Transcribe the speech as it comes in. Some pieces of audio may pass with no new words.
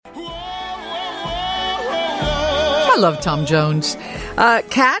I love Tom Jones.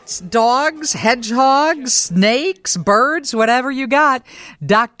 Cats, dogs, hedgehogs, snakes, birds, whatever you got.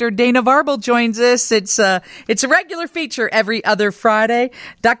 Dr. Dana Varble joins us. It's a regular feature every other Friday.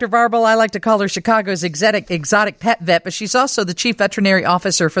 Dr. Varble, I like to call her Chicago's exotic pet vet, but she's also the chief veterinary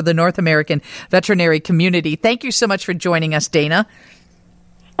officer for the North American veterinary community. Thank you so much for joining us, Dana.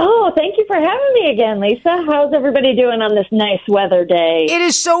 Oh, thank you for having me again, Lisa. How's everybody doing on this nice weather day? It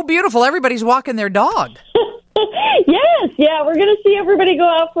is so beautiful. Everybody's walking their dog. Yes, yeah, we're going to see everybody go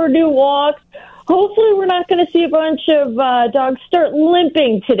out for new walks. Hopefully we're not going to see a bunch of dogs start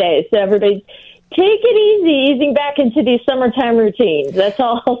limping today, so everybody take it easy, easing back into these summertime routines. That's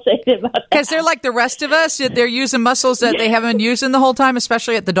all I'll say about that. Because they're like the rest of us. They're using muscles that they haven't been using the whole time,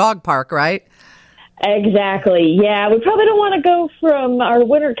 especially at the dog park, right? Exactly. Yeah, we probably don't want to go from our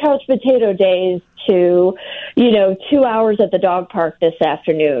winter couch potato days to, 2 hours at the dog park this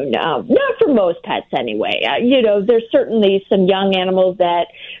afternoon. Not for most pets anyway. There's certainly some young animals that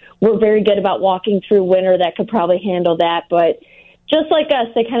we're very good about walking through winter that could probably handle that, but just like us,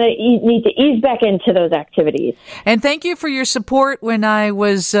 they kind of need to ease back into those activities. And thank you for your support when I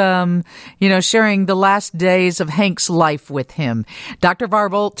was, sharing the last days of Hank's life with him. Dr.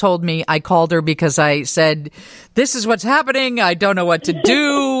 Varble told me, I called her because I said, this is what's happening. I don't know what to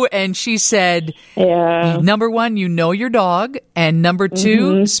do. And she said, number one, you know your dog. And number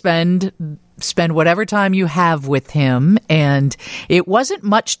two, spend whatever time you have with him. And it wasn't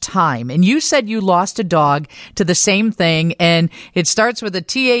much time. And you said you lost a dog to the same thing. And it starts with a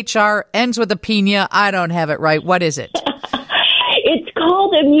THR, ends with a pina. I don't have it right. What is it? It's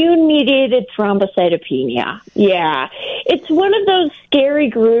called immune-mediated thrombocytopenia. Yeah. It's one of those scary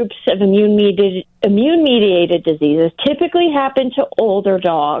groups of immune-mediated diseases, typically happen to older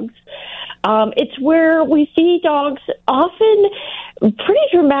dogs. It's where we see dogs often pretty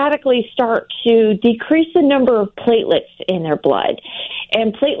dramatically start to decrease the number of platelets in their blood.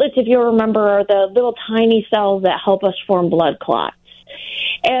 And platelets, if you remember, are the little tiny cells that help us form blood clots.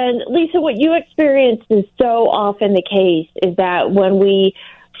 And Lisa, what you experience is so often the case is that when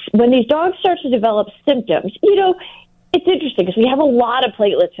these dogs start to develop symptoms, it's interesting because we have a lot of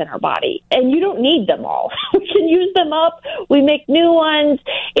platelets in our body, and you don't need them all. We can use them up. We make new ones.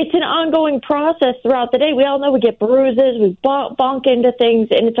 It's an ongoing process throughout the day. We all know we get bruises, we bonk into things,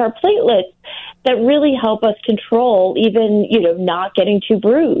 and it's our platelets that really help us control even, not getting too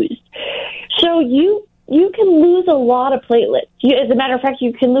bruised. So you can lose a lot of platelets. As a matter of fact,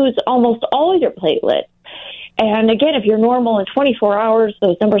 you can lose almost all your platelets. And again, if you're normal in 24 hours,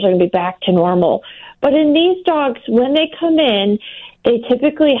 those numbers are going to be back to normal. But in these dogs, when they come in, they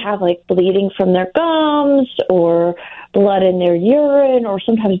typically have like bleeding from their gums or blood in their urine or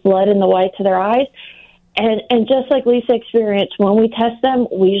sometimes blood in the whites of their eyes. And just like Lisa experienced, when we test them,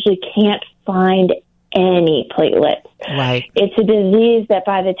 we usually can't find any platelets. Right. It's a disease that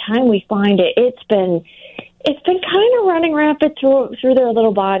by the time we find it, it's been kind of running rampant through their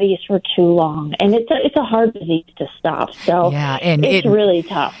little bodies for too long, and it's a hard disease to stop. So yeah, and it's really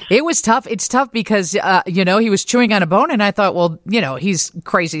tough. It was tough. It's tough because he was chewing on a bone, and I thought, well, he's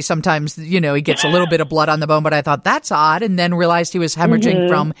crazy. Sometimes he gets a little bit of blood on the bone, but I thought that's odd, and then realized he was hemorrhaging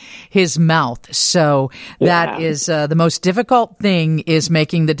from his mouth. So that is the most difficult thing, is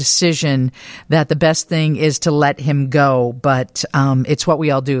making the decision that the best thing is to let him go. But it's what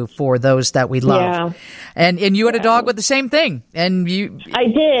we all do for those that we love. Yeah. And you had a dog with the same thing, and I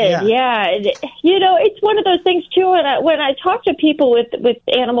did, yeah. It's one of those things too. When I talk to people with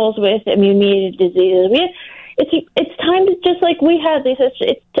animals with immune-mediated diseases, it's time to, just like we had this.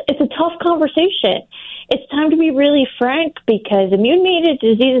 It's a tough conversation. It's time to be really frank, because immune-mediated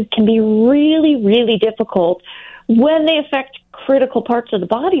diseases can be really, really difficult when they affect critical parts of the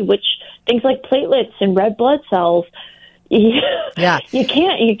body, which things like platelets and red blood cells. Yeah, you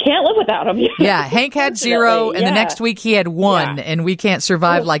can't live without them. Yeah, Hank had 0, and the next week he had 1, and we can't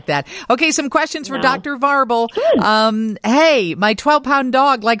survive like that. Okay, some questions for Dr. Varble. Hey, my 12-pound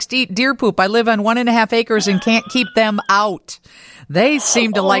dog likes to eat deer poop. I live on 1.5 acres and can't keep them out. They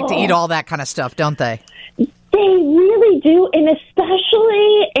seem to like to eat all that kind of stuff, don't they? They really do, and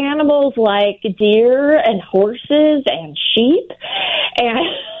especially animals like deer and horses and sheep, and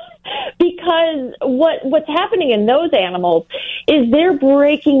because what's happening in those animals is they're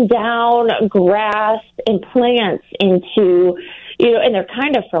breaking down grass and plants into, and they're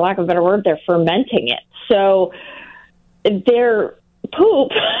kind of, for lack of a better word, they're fermenting it. So their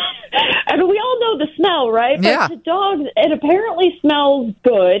poop, and we all know the smell, right? But the dogs, it apparently smells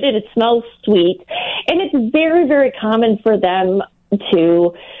good, and it smells sweet, and it's very, very common for them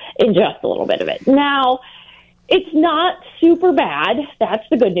to ingest a little bit of it. Now, It's not super bad. That's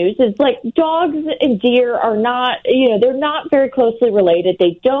the good news. It's like dogs and deer are not, they're not very closely related.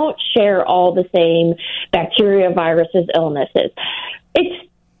 They don't share all the same bacteria, viruses, illnesses. It's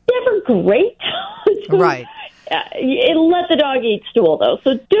never great to Right. Let the dog eat stool, though.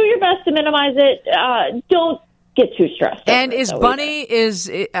 So do your best to minimize it. Don't get too stressed. And is bunny, is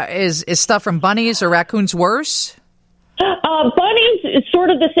stuff from bunnies or raccoons worse? Bunnies, it's sort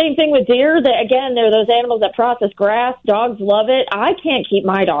of the same thing with deer. Again, they're those animals that process grass. Dogs love it. I can't keep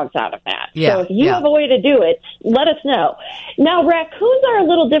my dogs out of that. Yeah, so if you have a way to do it, let us know. Now, raccoons are a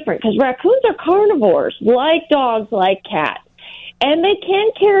little different because raccoons are carnivores, like dogs, like cats. And they can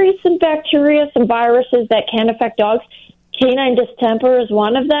carry some bacteria, some viruses that can affect dogs. Canine distemper is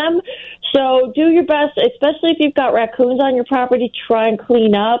one of them. So do your best, especially if you've got raccoons on your property, try and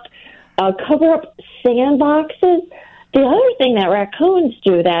clean up. Cover up sandboxes. The other thing that raccoons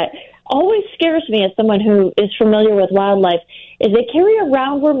do that always scares me as someone who is familiar with wildlife is they carry a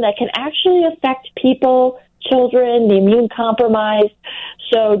roundworm that can actually affect people, children, the immune compromised.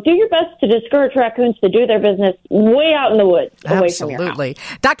 So do your best to discourage raccoons to do their business way out in the woods, away from your house. Absolutely.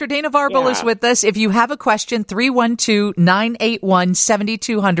 Dr. Dana Varble is with us. If you have a question,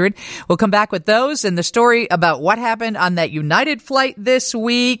 312-981-7200. We'll come back with those and the story about what happened on that United flight this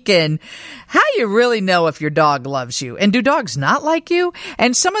week and how you really know if your dog loves you. And do dogs not like you?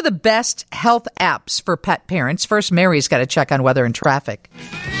 And some of the best health apps for pet parents. First, Mary's got to check on weather and traffic.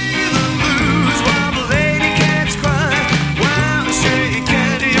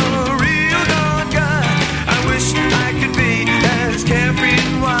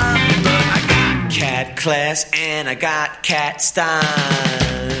 Class and I got cat style.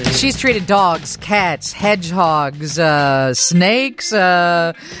 She's treated dogs, cats, hedgehogs, snakes.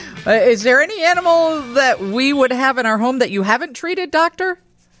 Is there any animal that we would have in our home that you haven't treated, Doctor?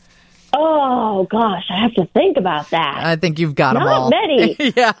 Oh, gosh, I have to think about that. I think you've got them all. Not many.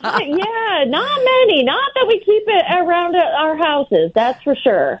 Yeah, not many. Not that we keep it around our houses, that's for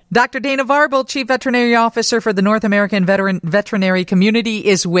sure. Dr. Dana Varble, Chief Veterinary Officer for the North American Veterinary Community,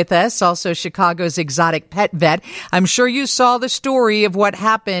 is with us, also Chicago's exotic pet vet. I'm sure you saw the story of what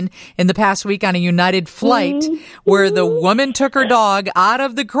happened in the past week on a United flight where the woman took her dog out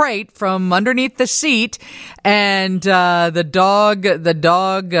of the crate from underneath the seat, and the dog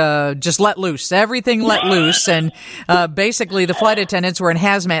just let loose. Everything let loose. And basically the flight attendants were in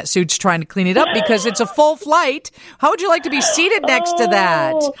hazmat suits trying to clean it up because it's a full flight. How would you like to be seated next to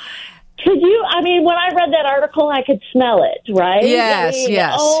that? Could you, when I read that article, I could smell it, right? Yes,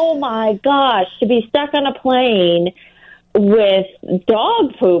 yes. Oh, my gosh, to be stuck on a plane with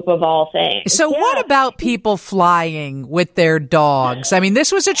dog poop of all things. So what about people flying with their dogs?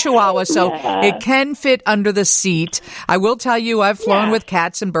 This was a Chihuahua, so it can fit under the seat. I will tell you, I've flown with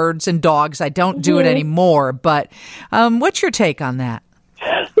cats and birds and dogs. I don't do it anymore, but what's your take on that?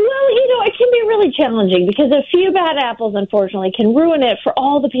 Well, it can be really challenging because a few bad apples, unfortunately, can ruin it for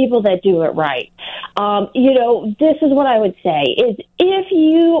all the people that do it right. This is what I would say is if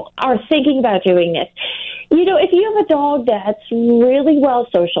you are thinking about doing this, if you have a dog that's really well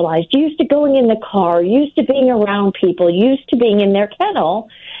socialized, used to going in the car, used to being around people, used to being in their kennel,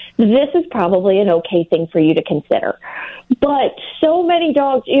 this is probably an okay thing for you to consider. But so many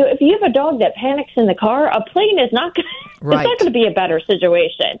dogs, if you have a dog that panics in the car, a plane is not going it's not going to be a better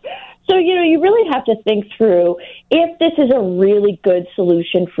situation. So, you really have to think through if this is a really good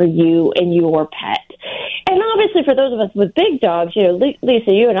solution for you and your pet. And obviously for those of us with big dogs,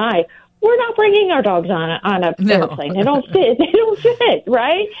 Lisa, you and I, we're not bringing our dogs on a airplane. They don't fit. They don't fit,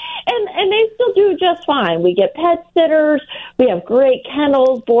 right? And they still do just fine. We get pet sitters. We have great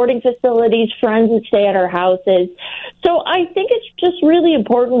kennels, boarding facilities, friends that stay at our houses. So I think it's just really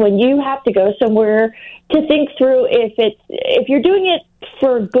important when you have to go somewhere to think through if you're doing it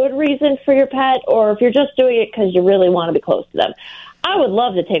for a good reason for your pet or if you're just doing it because you really want to be close to them. I would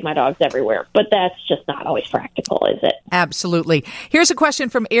love to take my dogs everywhere, but that's just not always practical, is it? Absolutely. Here's a question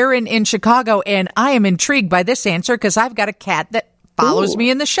from Aaron in Chicago, and I am intrigued by this answer because I've got a cat that follows me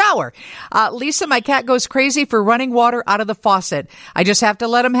in the shower. Lisa, my cat goes crazy for running water out of the faucet. I just have to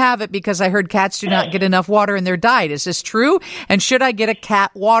let him have it because I heard cats do not get enough water in their diet. Is this true? And should I get a cat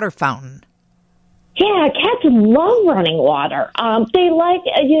water fountain? Yeah, cats love running water. They like,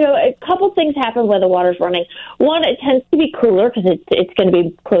 a couple things happen when the water's running. One, it tends to be cooler because it's going to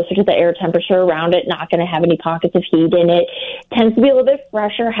be closer to the air temperature around it, not going to have any pockets of heat in it. Tends to be a little bit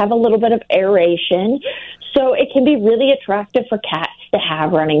fresher, have a little bit of aeration. So it can be really attractive for cats to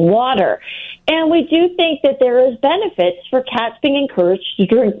have running water. And we do think that there is benefits for cats being encouraged to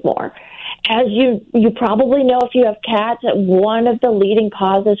drink more. As you probably know, if you have cats, one of the leading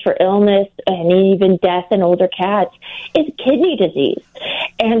causes for illness and even death in older cats is kidney disease.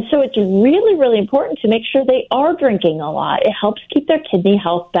 And so it's really, really important to make sure they are drinking a lot. It helps keep their kidney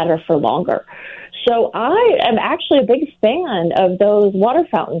health better for longer. So I am actually a big fan of those water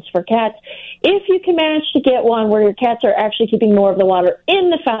fountains for cats. If you can manage to get one where your cats are actually keeping more of the water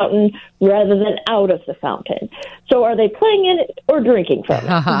in the fountain rather than out of the fountain. So are they playing in it or drinking from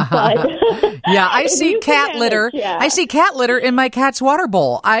it? Yeah, I see cat litter. Yeah. I see cat litter in my cat's water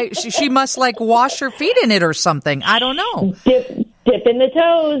bowl. She must like wash her feet in it or something. I don't know. Dipping the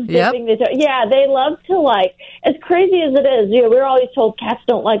toes, dipping the toes. Yeah, they love to as crazy as it is, we're always told cats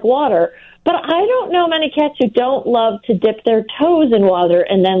don't like water. But I don't know many cats who don't love to dip their toes in water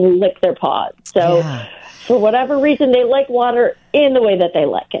and then lick their paws. So for whatever reason, they like water in the way that they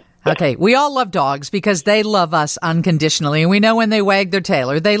like it. Okay, we all love dogs because they love us unconditionally. And we know when they wag their tail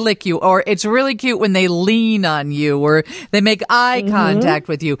or they lick you, or it's really cute when they lean on you or they make eye contact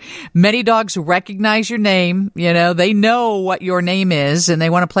with you. Many dogs recognize your name. They know what your name is and they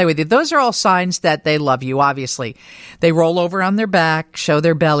want to play with you. Those are all signs that they love you, obviously. They roll over on their back, show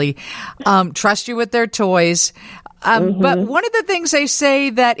their belly, trust you with their toys. But one of the things they say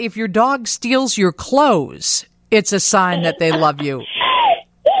that if your dog steals your clothes, it's a sign that they love you.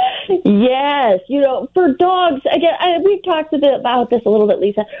 Yes, for dogs, again, we've talked about this a little bit,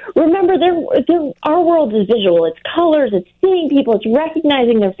 Lisa. Remember, our world is visual. It's colors, it's seeing people, it's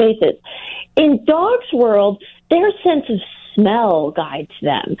recognizing their faces. In dogs' world, their sense of smell guides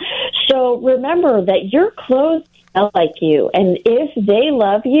them. So remember that your clothes smell like you, and if they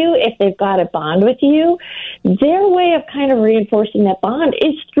love you, if they've got a bond with you, their way of kind of reinforcing that bond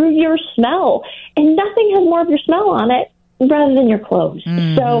is through your smell, and nothing has more of your smell on it rather than your clothes.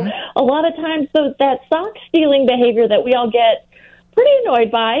 So a lot of times that sock stealing behavior that we all get pretty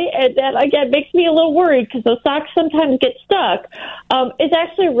annoyed by, and that, again, makes me a little worried because those socks sometimes get stuck, is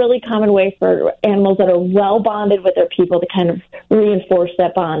actually a really common way for animals that are well bonded with their people to kind of reinforce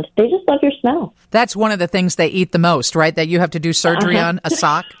that bond. They just love your smell. That's one of the things they eat the most, right? That you have to do surgery on, a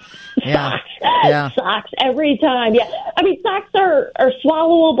sock? Yeah. Socks every time. Yeah. I mean, socks are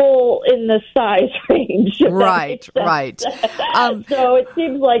swallowable in the size range. Right. So it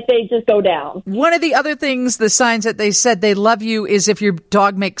seems like they just go down. One of the other things, the signs that they said they love you is if your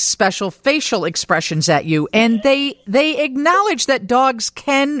dog makes special facial expressions at you. And they acknowledge that dogs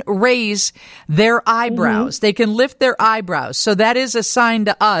can raise their eyebrows. They can lift their eyebrows. So that is a sign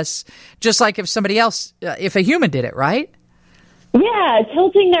to us, just like if somebody else, if a human did it, right? Yeah,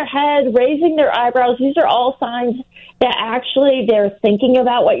 tilting their head, raising their eyebrows. These are all signs that actually they're thinking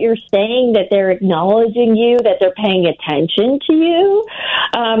about what you're saying, that they're acknowledging you, that they're paying attention to you.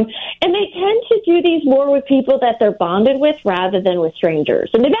 And they tend to do these more with people that they're bonded with rather than with strangers.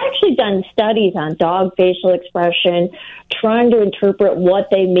 And they've actually done studies on dog facial expression, trying to interpret what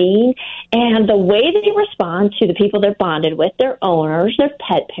they mean. And the way they respond to the people they're bonded with, their owners, their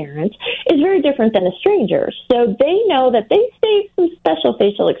pet parents, is very different than a stranger. So they know that they save some special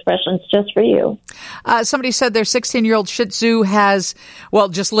facial expressions just for you. Somebody said their 16-year-old Shih Tzu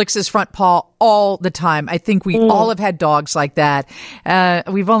just licks his front paw all the time. I think we all have had dogs like that.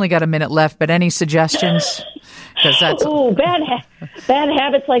 We've only got a minute left, but any suggestions? Bad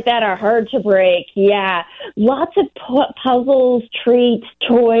habits like that are hard to break. Yeah, lots of puzzles, treats,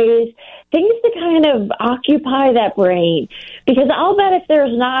 toys, things to kind of occupy that brain. Because I'll bet if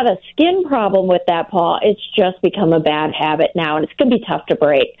there's not a skin problem with that paw, it's just become a bad habit now, and it's going to be tough to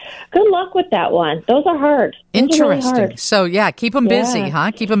break. Good luck with that one. Those are hard. Interesting. Really hard. So, keep them busy,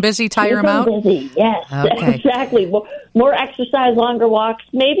 huh? Keep them busy, tire them out? Keep them busy, yes. Okay. Exactly. More exercise, longer walks,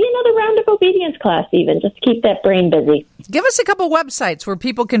 maybe another round of obedience class even, just to keep that brain busy. Give us a couple websites where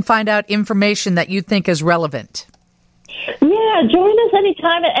people can find out information that you think is relevant. Yeah, join us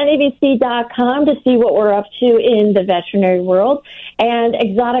anytime at NAVC.com to see what we're up to in the veterinary world. And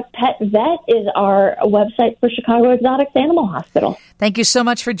Exotic Pet Vet is our website for Chicago Exotics Animal Hospital. Thank you so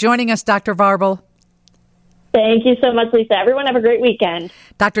much for joining us, Dr. Varble. Thank you so much, Lisa. Everyone have a great weekend.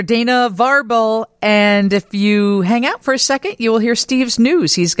 Dr. Dana Varble. And if you hang out for a second, you will hear Steve's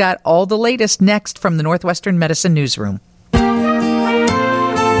news. He's got all the latest next from the Northwestern Medicine Newsroom.